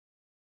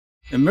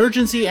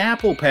Emergency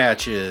Apple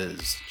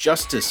Patches,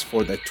 justice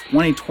for the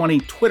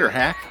 2020 Twitter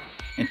hack,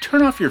 and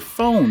turn off your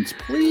phones,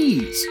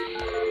 please.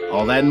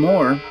 All that and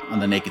more on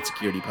the Naked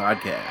Security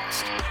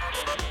Podcast.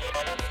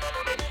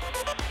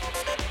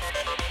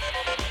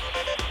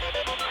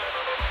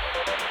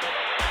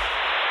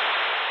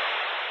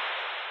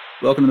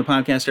 Welcome to the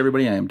podcast,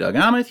 everybody. I am Doug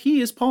Aamoth. He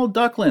is Paul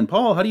Ducklin.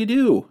 Paul, how do you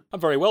do? I'm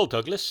very well,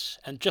 Douglas.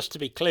 And just to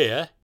be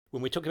clear,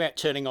 when we talk about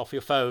turning off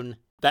your phone,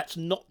 that's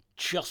not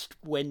just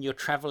when you're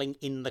travelling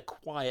in the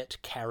quiet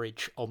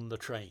carriage on the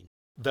train.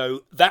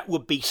 Though that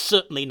would be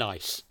certainly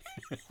nice.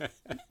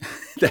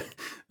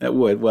 That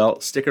would. Well,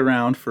 stick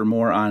around for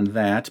more on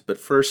that. But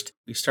first,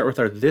 we start with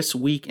our This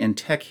Week in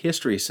Tech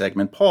History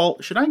segment. Paul,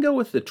 should I go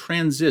with the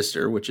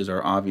transistor, which is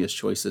our obvious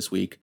choice this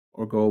week,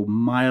 or go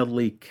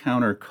mildly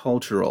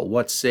countercultural?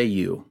 What say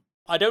you?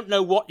 I don't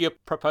know what you're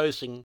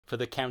proposing for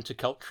the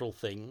countercultural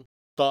thing,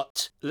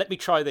 but let me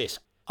try this.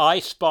 I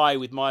spy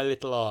with my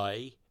little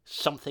eye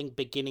something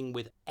beginning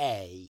with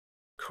A.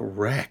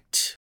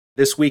 Correct.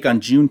 This week on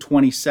June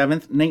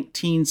 27th,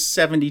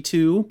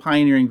 1972,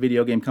 pioneering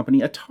video game company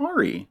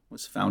Atari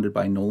was founded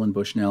by Nolan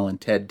Bushnell and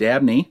Ted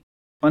Dabney.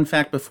 Fun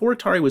fact, before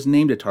Atari was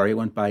named Atari, it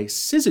went by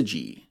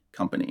Syzygy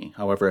Company.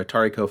 However,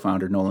 Atari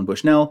co-founder Nolan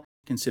Bushnell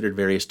considered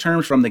various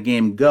terms from the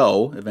game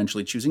Go,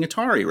 eventually choosing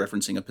Atari,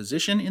 referencing a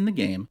position in the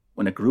game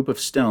when a group of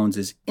stones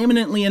is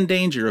imminently in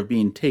danger of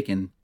being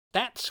taken.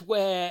 That's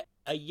where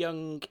a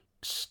young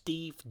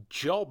Steve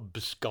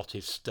Jobs got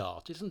his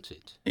start, isn't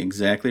it?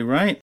 Exactly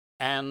right.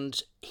 And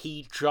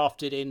he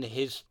drafted in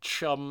his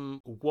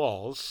chum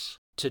Woz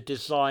to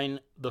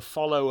design the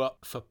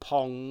follow-up for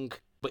Pong,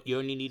 but you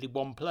only needed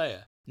one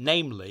player,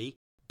 namely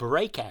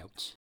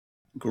Breakout.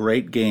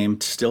 Great game.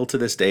 Still to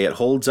this day, it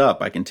holds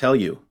up, I can tell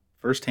you,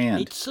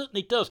 firsthand. It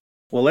certainly does.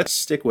 Well, let's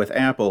stick with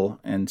Apple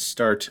and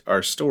start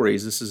our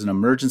stories. This is an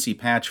emergency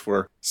patch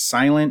for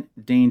silent,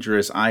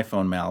 dangerous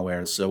iPhone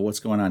malware. So what's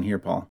going on here,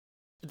 Paul?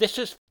 This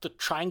is the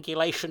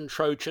triangulation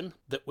Trojan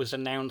that was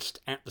announced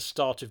at the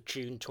start of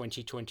June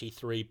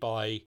 2023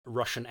 by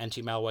Russian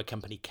anti-malware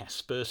company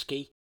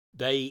Kaspersky.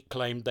 They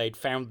claimed they'd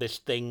found this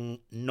thing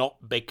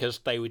not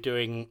because they were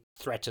doing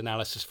threat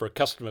analysis for a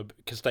customer, but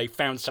because they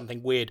found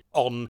something weird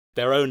on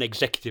their own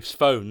executives'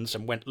 phones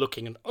and went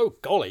looking and, oh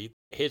golly,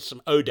 here's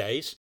some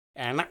O-Days.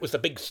 And that was the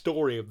big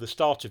story of the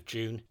start of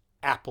June.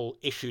 Apple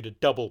issued a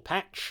double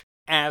patch.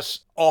 As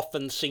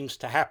often seems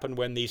to happen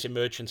when these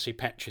emergency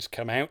patches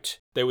come out,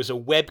 there was a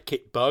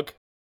WebKit bug.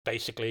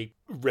 Basically,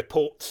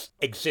 reports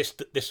exist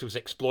that this was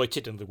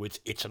exploited, in other words,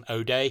 it's an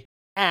O-Day,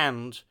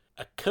 and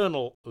a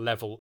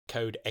kernel-level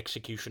code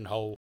execution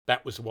hole.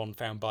 That was the one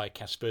found by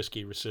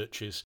Kaspersky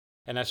researchers.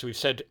 And as we've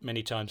said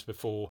many times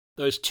before,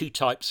 those two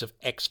types of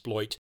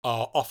exploit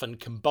are often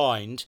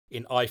combined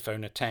in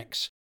iPhone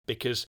attacks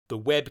because the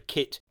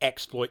WebKit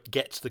exploit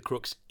gets the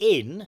crooks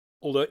in,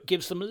 although it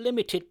gives them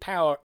limited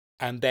power.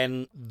 And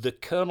then the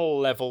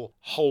kernel-level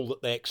hole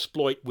that they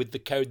exploit with the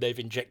code they've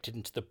injected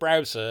into the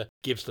browser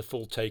gives the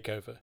full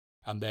takeover.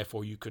 And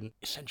therefore you can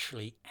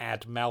essentially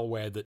add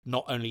malware that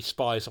not only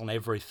spies on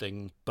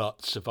everything,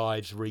 but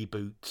survives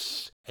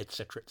reboots,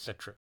 etc.,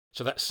 etc.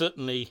 So that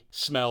certainly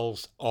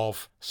smells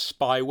of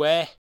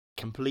spyware,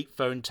 complete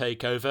phone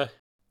takeover,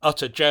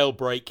 utter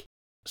jailbreak.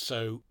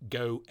 So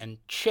go and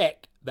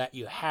check that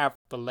you have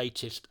the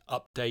latest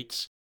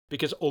updates.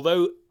 Because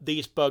although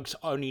these bugs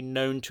are only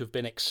known to have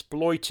been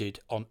exploited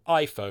on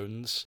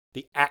iPhones,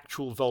 the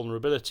actual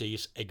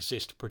vulnerabilities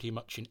exist pretty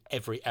much in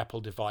every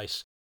Apple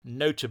device,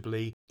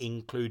 notably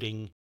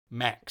including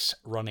Macs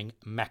running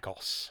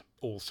macOS,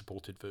 all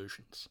supported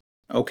versions.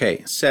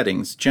 Okay,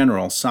 settings,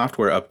 general,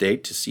 software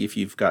update to see if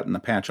you've gotten the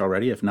patch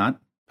already. If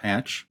not,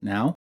 patch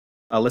now.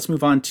 Let's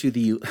move on to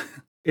the...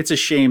 It's a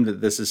shame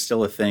that this is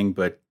still a thing,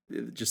 but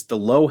just the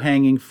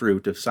low-hanging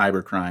fruit of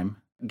cybercrime,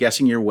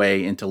 guessing your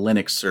way into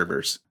Linux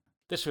servers.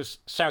 This was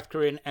South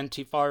Korean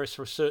antivirus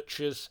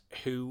researchers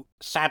who,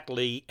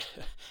 sadly,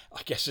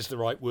 I guess is the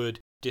right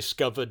word,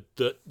 discovered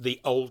that the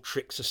old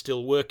tricks are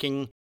still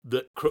working,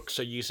 that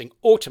crooks are using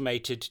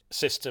automated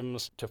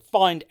systems to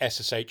find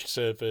SSH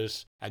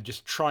servers and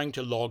just trying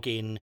to log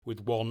in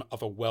with one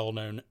of a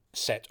well-known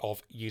set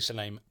of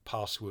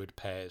username-password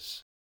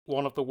pairs.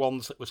 One of the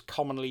ones that was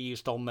commonly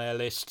used on their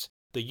list,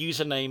 the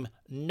username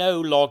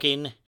no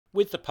login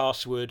with the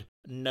password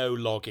no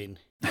login.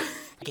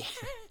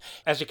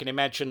 As you can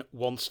imagine,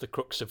 once the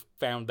crooks have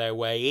found their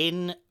way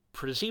in,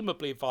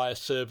 presumably via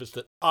servers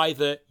that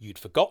either you'd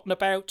forgotten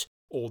about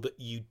or that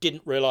you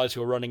didn't realise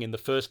were running in the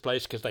first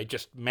place because they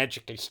just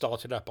magically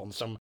started up on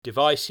some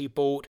device you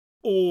bought,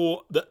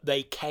 or that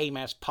they came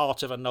as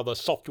part of another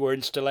software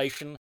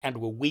installation and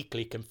were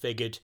weakly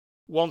configured.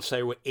 Once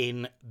they were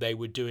in, they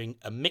were doing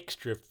a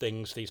mixture of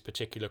things, these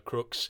particular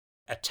crooks.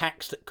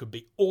 Attacks that could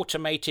be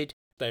automated.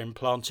 They're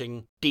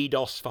implanting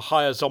DDoS for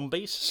hire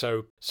zombies,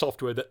 so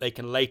software that they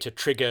can later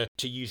trigger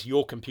to use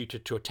your computer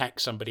to attack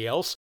somebody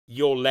else.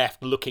 You're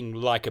left looking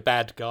like a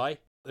bad guy.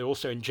 They're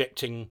also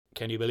injecting,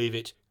 can you believe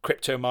it,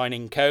 crypto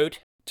mining code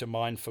to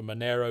mine for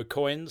Monero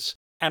coins.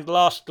 And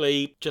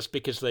lastly, just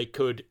because they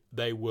could,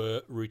 they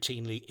were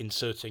routinely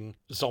inserting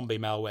zombie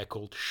malware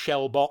called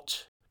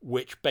Shellbot,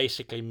 which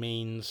basically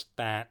means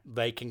that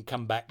they can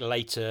come back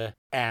later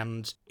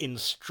and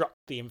instruct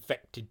the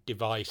infected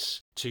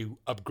device to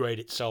upgrade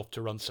itself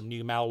to run some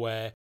new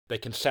malware. They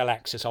can sell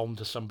access on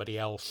to somebody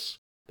else.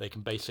 They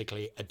can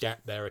basically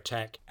adapt their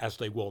attack as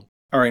they want.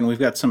 All right, and we've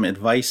got some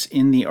advice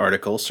in the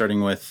article,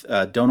 starting with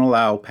don't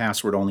allow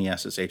password-only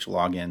SSH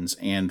logins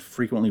and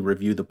frequently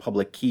review the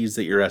public keys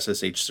that your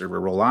SSH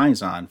server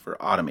relies on for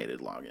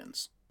automated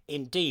logins.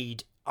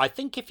 Indeed, I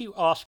think if you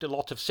asked a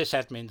lot of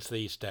sysadmins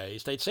these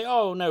days, they'd say,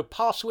 oh no,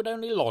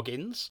 password-only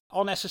logins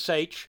on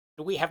SSH,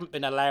 we haven't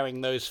been allowing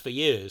those for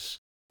years.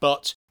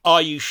 But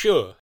are you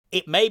sure?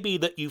 It may be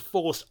that you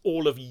force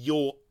all of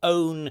your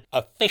own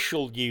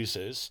official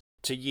users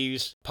to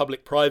use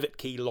public-private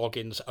key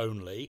logins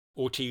only,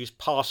 or to use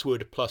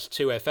password plus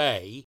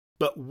 2FA,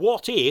 but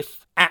what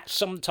if, at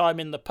some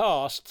time in the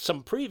past,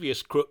 some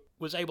previous crook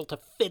was able to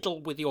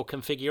fiddle with your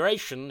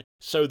configuration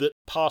so that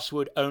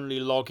password-only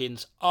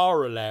logins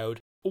are allowed?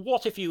 Or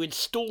what if you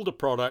installed a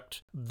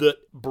product that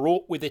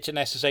brought with it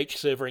an SSH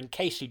server in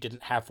case you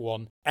didn't have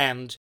one,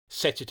 and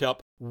set it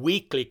up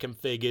weakly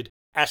configured,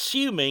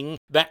 assuming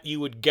that you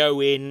would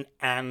go in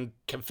and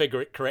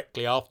configure it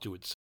correctly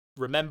afterwards?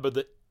 Remember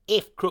that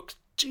if crooks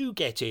do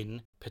get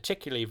in,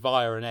 particularly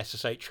via an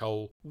SSH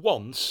hole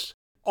once,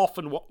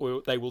 often what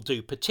they will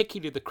do,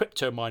 particularly the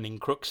crypto mining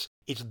crooks,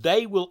 is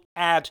they will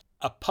add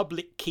a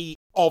public key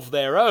of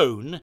their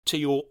own to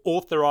your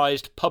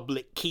authorized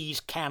public keys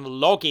can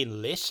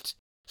login list.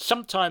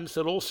 Sometimes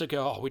they'll also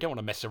go, we don't want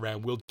to mess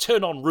around, we'll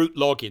turn on root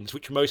logins,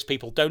 which most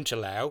people don't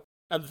allow,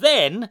 and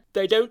then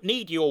they don't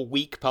need your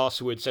weak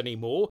passwords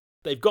anymore.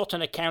 They've got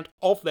an account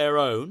of their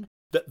own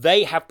that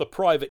they have the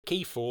private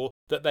key for,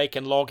 that they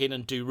can log in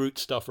and do root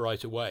stuff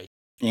right away.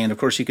 And of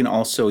course, you can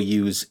also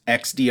use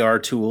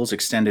XDR tools,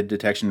 extended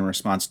detection and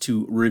response,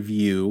 to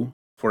review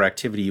for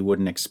activity you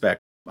wouldn't expect,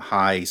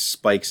 high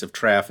spikes of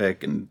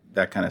traffic and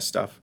that kind of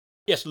stuff.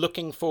 Yes,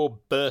 looking for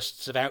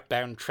bursts of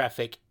outbound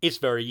traffic is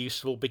very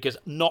useful because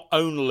not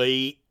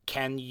only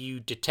can you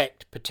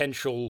detect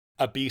potential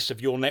abuse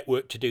of your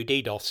network to do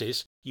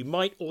DDoSes, you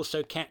might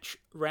also catch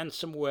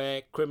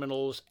ransomware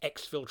criminals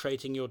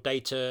exfiltrating your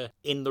data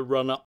in the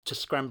run-up to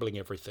scrambling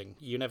everything.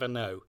 You never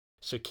know.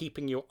 So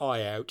keeping your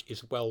eye out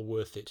is well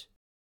worth it.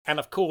 And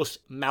of course,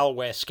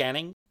 malware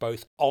scanning,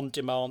 both on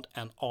demand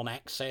and on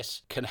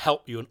access, can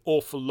help you an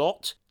awful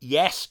lot.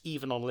 Yes,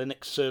 even on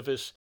Linux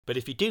servers. But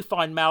if you do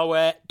find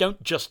malware,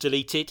 don't just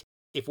delete it.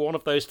 If one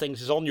of those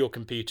things is on your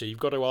computer, you've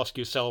got to ask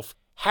yourself,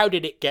 how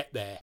did it get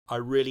there? I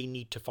really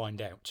need to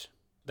find out.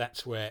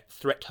 That's where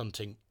threat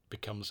hunting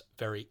becomes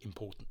very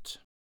important.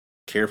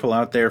 Careful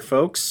out there,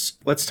 folks.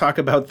 Let's talk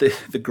about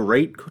the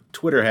great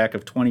Twitter hack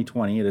of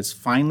 2020. It has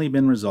finally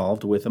been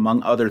resolved with,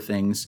 among other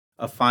things,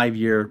 a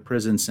 5-year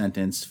prison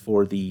sentence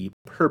for the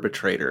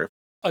perpetrator.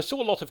 I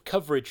saw a lot of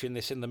coverage in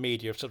this in the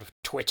media of sort of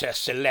Twitter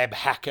celeb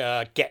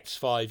hacker gets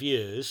 5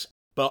 years.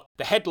 But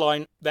the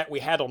headline that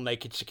we had on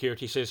Naked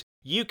Security says,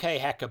 UK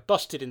hacker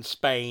busted in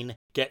Spain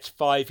gets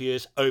 5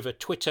 years over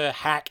Twitter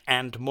hack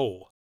and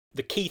more.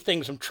 The key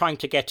things I'm trying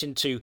to get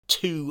into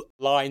 2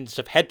 lines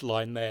of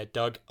headline there,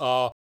 Doug,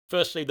 are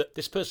firstly that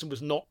this person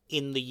was not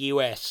in the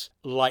US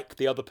like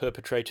the other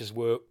perpetrators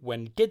were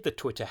when he did the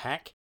Twitter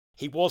hack.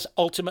 He was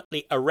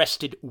ultimately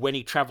arrested when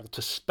he travelled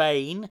to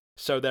Spain,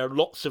 so there are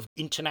lots of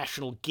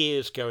international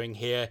gears going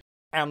here,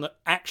 and that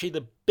actually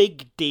the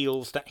big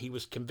deals that he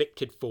was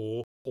convicted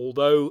for,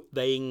 although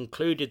they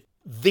included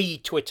the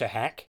Twitter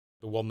hack,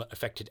 the one that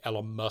affected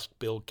Elon Musk,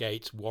 Bill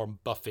Gates, Warren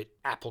Buffett,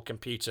 Apple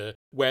Computer,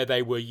 where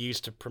they were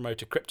used to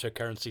promote a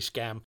cryptocurrency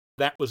scam,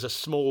 that was a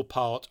small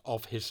part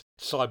of his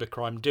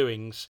cybercrime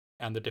doings,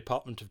 and the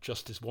Department of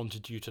Justice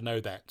wanted you to know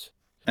that.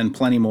 And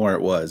plenty more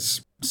it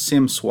was.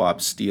 SIM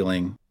swap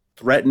stealing,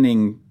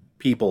 threatening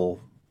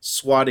people,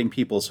 swatting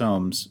people's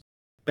homes,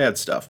 bad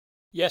stuff.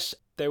 Yes,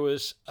 there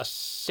was a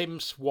SIM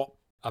swap.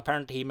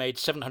 Apparently he made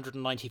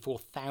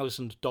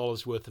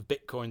 $794,000 worth of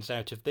bitcoins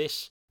out of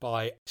this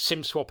by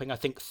SIM swapping, I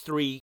think,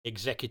 3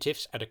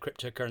 executives at a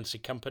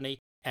cryptocurrency company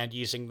and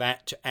using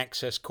that to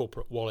access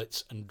corporate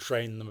wallets and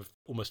drain them of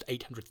almost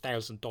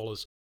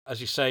 $800,000. As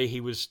you say, he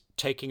was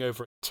taking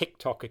over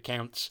TikTok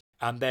accounts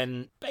and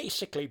then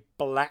basically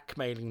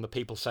blackmailing the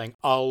people saying,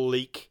 I'll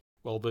leak.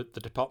 Well, the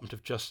Department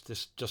of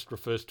Justice just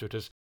refers to it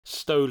as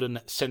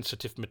stolen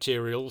sensitive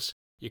materials.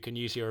 You can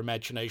use your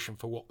imagination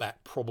for what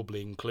that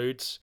probably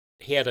includes.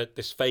 He had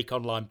this fake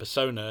online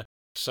persona,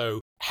 so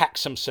hack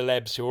some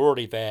celebs who are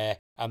already there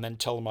and then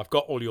tell them, I've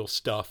got all your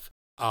stuff,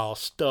 I'll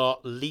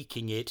start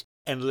leaking it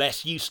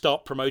unless you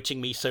start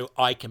promoting me so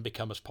I can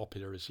become as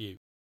popular as you.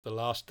 The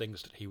last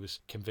things that he was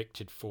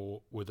convicted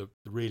for were the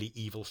really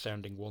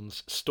evil-sounding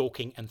ones,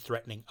 stalking and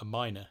threatening a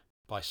minor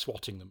by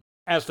swatting them.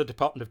 As the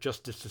Department of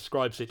Justice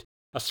describes it,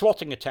 a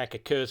swatting attack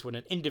occurs when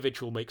an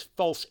individual makes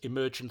false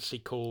emergency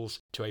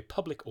calls to a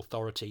public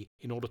authority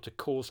in order to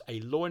cause a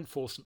law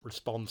enforcement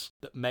response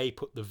that may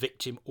put the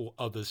victim or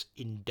others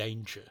in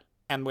danger.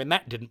 And when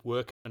that didn't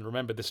work, and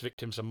remember this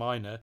victim's a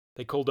minor,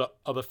 They called up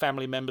other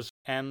family members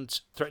and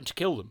threatened to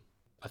kill them.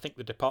 I think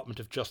the Department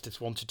of Justice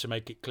wanted to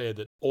make it clear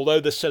that although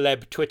the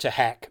celeb Twitter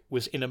hack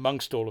was in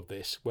amongst all of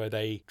this, where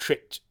they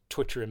tricked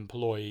Twitter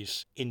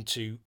employees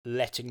into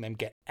letting them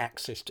get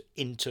access to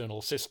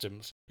internal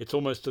systems, it's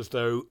almost as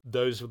though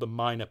those were the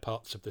minor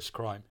parts of this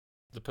crime.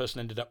 The person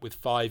ended up with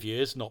 5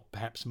 years, not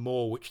perhaps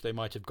more, which they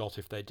might have got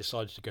if they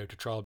decided to go to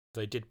trial.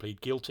 They did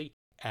plead guilty,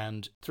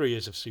 and 3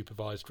 years of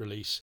supervised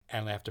release,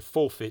 and they have to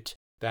forfeit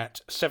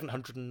that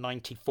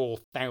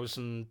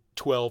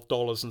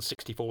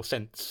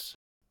 $794,012.64.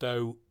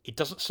 Though it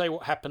doesn't say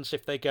what happens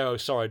if they go, oh,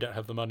 sorry, I don't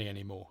have the money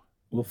anymore.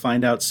 We'll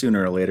find out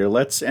sooner or later.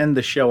 Let's end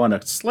the show on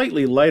a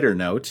slightly lighter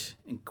note.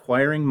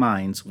 Inquiring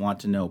minds want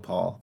to know,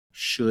 Paul,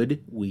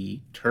 should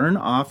we turn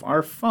off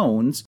our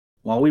phones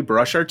while we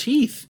brush our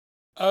teeth?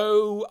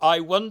 Oh, I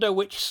wonder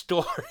which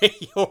story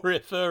you're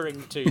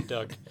referring to,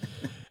 Doug.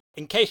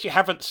 In case you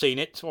haven't seen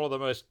it, it's one of the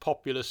most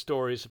popular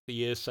stories of the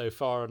year so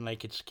far on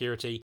naked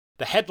security.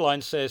 The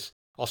headline says,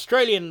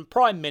 Australian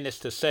Prime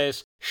Minister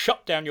says,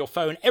 shut down your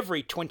phone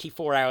every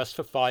 24 hours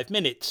for 5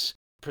 minutes.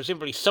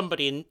 Presumably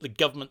somebody in the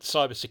government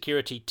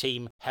cybersecurity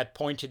team had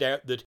pointed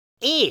out that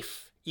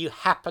if you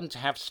happen to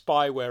have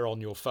spyware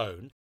on your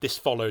phone, this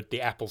followed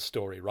the Apple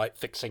story, right?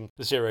 Fixing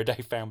the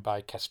 0-day found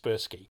by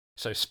Kaspersky.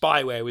 So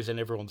spyware was in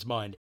everyone's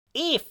mind.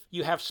 If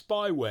you have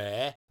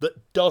spyware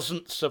that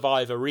doesn't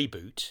survive a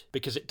reboot,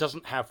 because it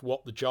doesn't have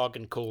what the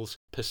jargon calls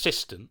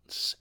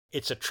persistence,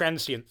 it's a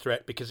transient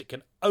threat because it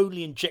can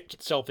only inject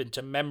itself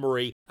into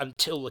memory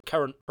until the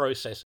current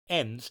process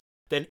ends,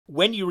 then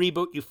when you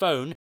reboot your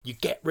phone, you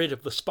get rid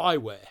of the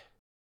spyware.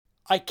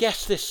 I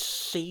guess this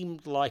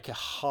seemed like a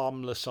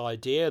harmless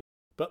idea,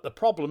 but the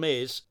problem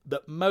is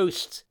that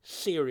most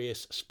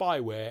serious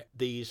spyware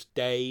these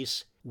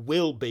days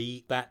will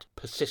be that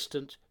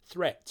persistent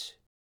threat.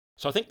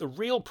 So I think the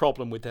real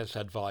problem with this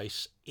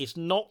advice is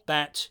not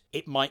that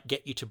it might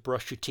get you to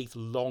brush your teeth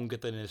longer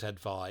than is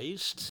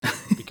advised,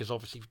 because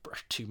obviously if you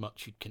brush too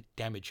much, you can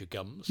damage your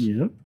gums.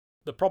 Yep.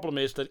 The problem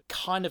is that it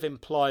kind of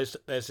implies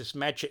that there's this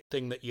magic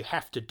thing that you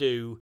have to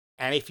do,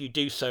 and if you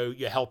do so,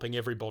 you're helping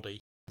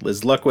everybody.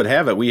 As luck would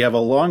have it, we have a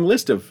long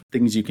list of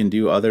things you can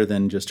do other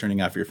than just turning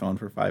off your phone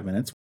for 5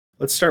 minutes.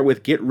 Let's start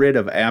with get rid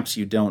of apps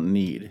you don't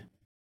need.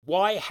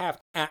 Why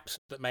have apps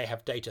that may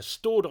have data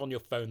stored on your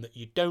phone that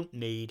you don't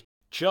need?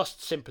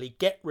 Just simply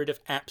get rid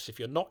of apps if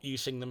you're not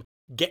using them.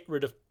 Get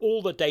rid of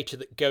all the data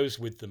that goes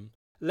with them.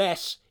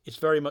 Less is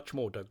very much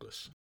more,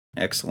 Douglas.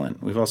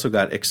 Excellent. We've also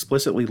got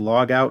explicitly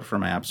log out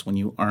from apps when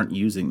you aren't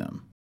using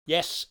them.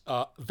 Yes,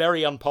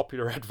 very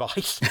unpopular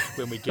advice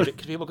when we give it,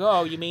 because people go,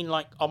 oh, you mean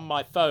like on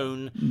my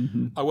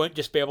phone, I won't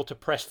just be able to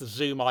press the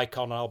Zoom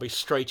icon and I'll be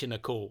straight in a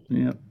call.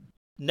 Yep.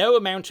 No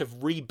amount of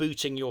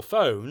rebooting your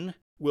phone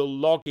will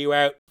log you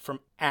out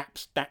from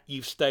apps that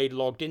you've stayed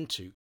logged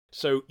into.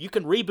 So you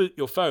can reboot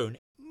your phone,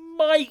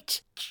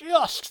 might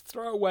just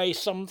throw away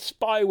some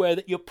spyware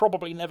that you're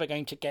probably never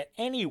going to get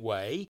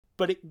anyway,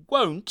 but it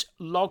won't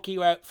log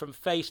you out from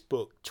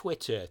Facebook,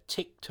 Twitter,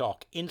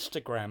 TikTok,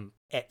 Instagram,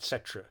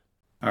 etc.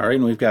 All right,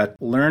 and we've got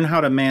learn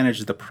how to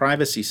manage the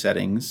privacy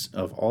settings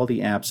of all the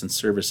apps and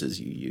services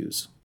you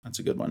use. That's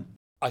a good one.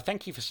 I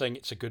thank you for saying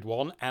it's a good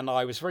one, and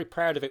I was very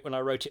proud of it when I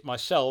wrote it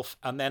myself,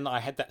 and then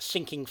I had that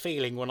sinking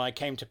feeling when I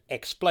came to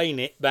explain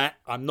it that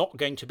I'm not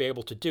going to be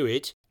able to do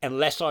it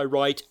unless I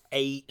write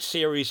a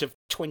series of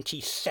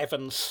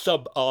 27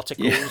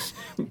 sub-articles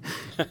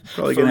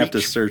Probably going to have to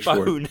search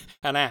for phone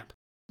and app.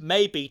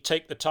 Maybe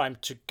take the time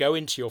to go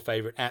into your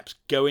favourite apps,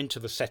 go into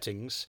the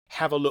settings,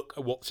 have a look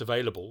at what's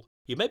available.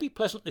 You may be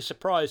pleasantly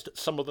surprised at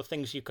some of the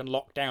things you can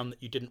lock down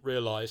that you didn't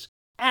realise.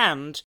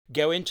 And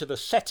go into the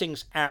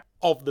settings app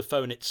of the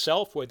phone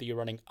itself, whether you're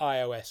running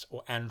iOS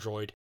or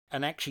Android,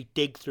 and actually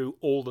dig through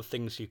all the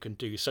things you can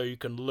do. So you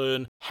can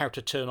learn how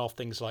to turn off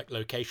things like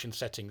location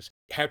settings,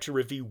 how to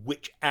review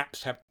which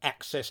apps have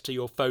access to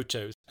your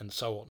photos, and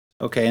so on.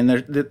 Okay, and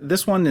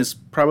this one is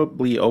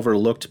probably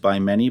overlooked by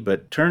many,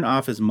 but turn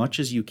off as much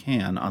as you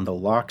can on the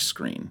lock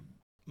screen.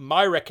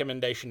 My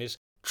recommendation is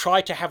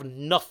try to have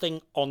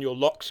nothing on your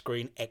lock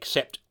screen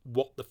except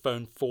what the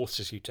phone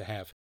forces you to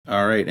have.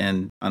 All right,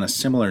 and on a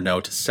similar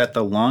note, set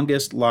the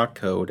longest lock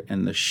code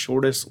and the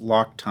shortest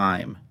lock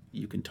time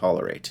you can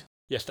tolerate.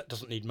 Yes, that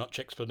doesn't need much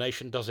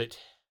explanation, does it?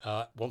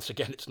 Once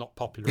again, it's not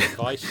popular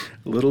advice.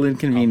 A little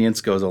inconvenience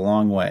goes a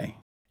long way.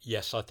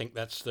 Yes, I think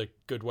that's the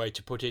good way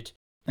to put it.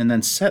 And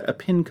then set a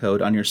PIN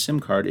code on your SIM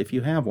card if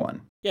you have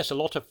one. Yes, a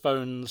lot of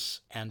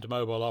phones and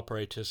mobile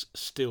operators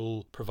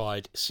still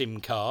provide SIM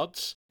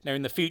cards. Now,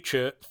 in the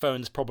future,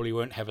 phones probably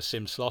won't have a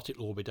SIM slot.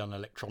 It'll all be done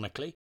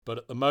electronically. But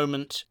at the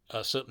moment,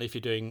 certainly if you're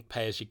doing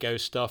pay-as-you-go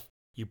stuff,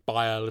 you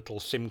buy a little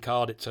SIM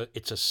card.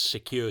 It's a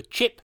secure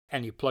chip,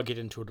 and you plug it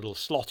into a little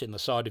slot in the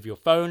side of your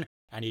phone,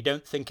 and you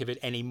don't think of it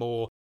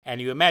anymore.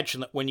 And you imagine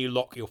that when you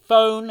lock your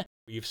phone,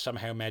 you've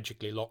somehow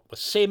magically locked the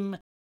SIM.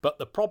 But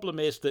the problem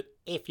is that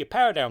if you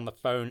power down the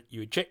phone,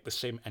 you eject the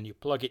SIM and you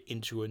plug it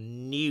into a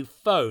new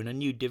phone, a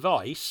new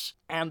device,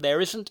 and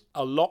there isn't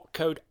a lock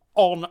code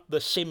on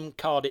the SIM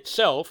card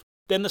itself,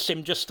 then the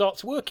SIM just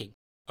starts working.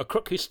 A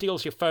crook who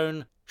steals your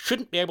phone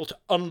shouldn't be able to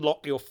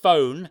unlock your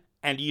phone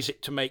and use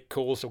it to make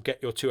calls or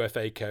get your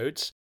 2FA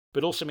codes,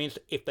 but also means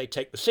that if they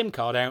take the SIM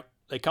card out,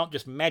 they can't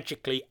just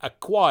magically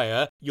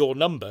acquire your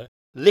number,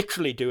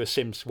 literally do a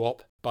SIM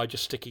swap by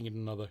just sticking in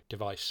another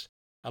device.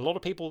 A lot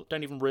of people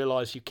don't even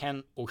realise you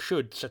can or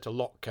should set a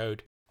lock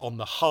code on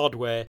the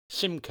hardware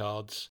SIM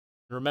cards.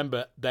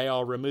 Remember, they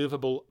are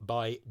removable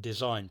by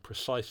design,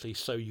 precisely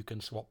so you can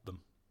swap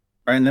them.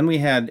 All right, and then we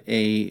had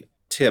a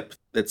tip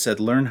that said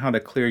learn how to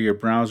clear your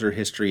browser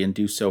history and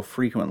do so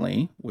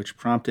frequently, which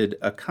prompted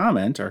a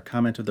comment, our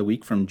comment of the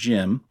week from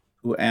Jim,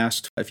 who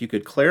asked if you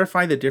could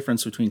clarify the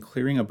difference between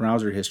clearing a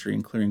browser history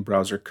and clearing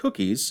browser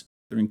cookies.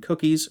 Clearing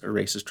cookies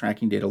erases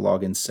tracking data,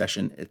 login,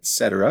 session,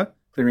 etc.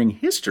 Clearing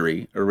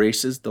history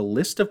erases the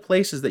list of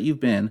places that you've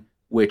been,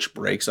 which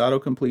breaks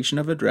auto-completion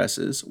of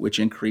addresses, which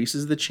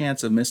increases the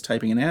chance of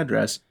mistyping an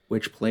address,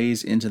 which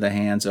plays into the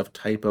hands of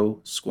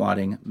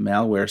typo-squatting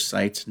malware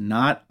sites.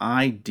 Not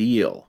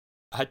ideal.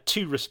 I had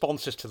two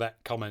responses to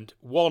that comment.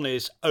 One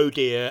is, oh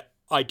dear,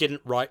 I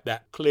didn't write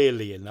that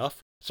clearly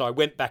enough. So I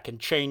went back and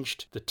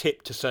changed the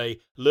tip to say,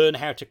 learn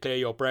how to clear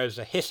your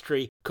browser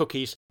history,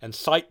 cookies, and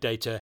site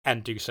data,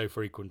 and do so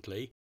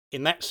frequently.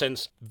 In that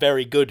sense,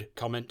 very good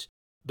comment.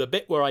 The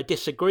bit where I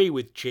disagree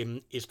with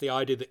Jim is the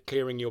idea that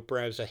clearing your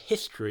browser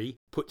history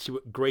puts you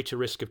at greater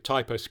risk of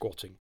typo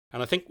squatting.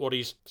 And I think what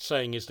he's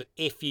saying is that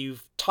if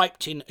you've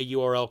typed in a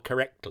URL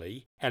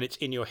correctly and it's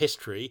in your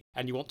history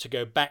and you want to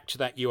go back to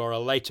that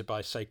URL later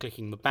by, say,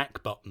 clicking the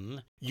back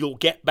button, you'll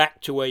get back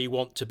to where you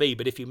want to be.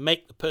 But if you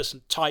make the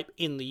person type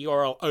in the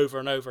URL over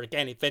and over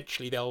again,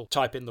 eventually they'll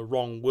type in the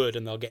wrong word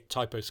and they'll get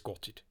typo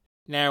squatted.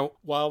 Now,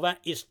 while that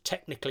is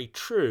technically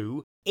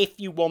true, if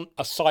you want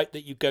a site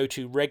that you go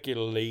to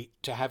regularly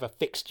to have a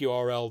fixed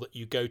URL that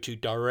you go to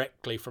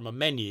directly from a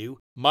menu,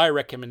 my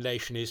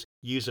recommendation is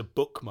use a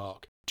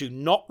bookmark. Do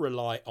not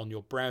rely on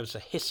your browser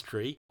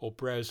history or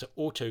browser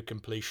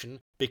auto-completion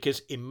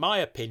because, in my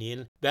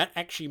opinion, that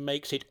actually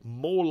makes it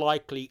more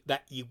likely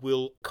that you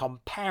will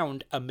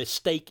compound a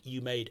mistake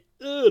you made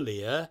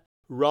earlier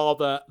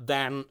rather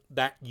than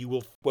that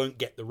you won't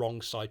get the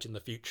wrong site in the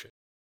future.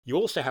 You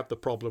also have the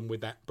problem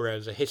with that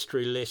browser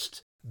history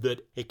list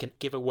that it can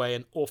give away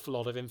an awful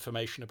lot of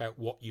information about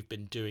what you've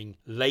been doing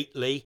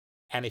lately,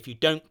 and if you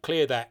don't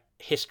clear that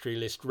history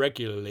list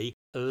regularly,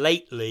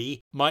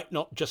 lately might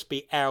not just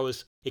be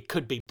hours, it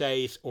could be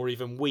days or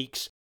even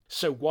weeks,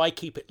 so why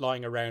keep it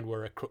lying around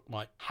where a crook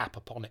might hap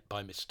upon it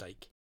by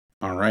mistake?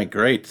 All right,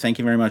 great. Thank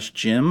you very much,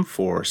 Jim,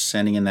 for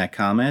sending in that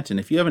comment. And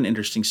if you have an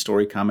interesting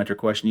story, comment, or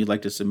question you'd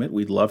like to submit,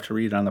 we'd love to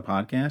read it on the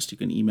podcast. You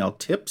can email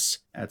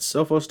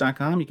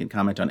tips@sophos.com. You can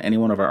comment on any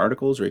one of our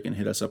articles, or you can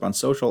hit us up on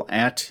social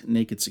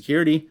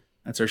 @NakedSecurity.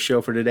 That's our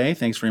show for today.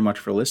 Thanks very much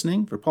for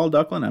listening. For Paul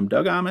Ducklin, I'm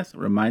Doug Aamoth,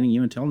 reminding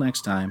you until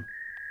next time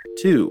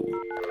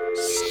to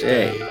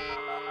stay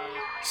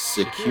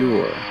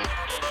secure.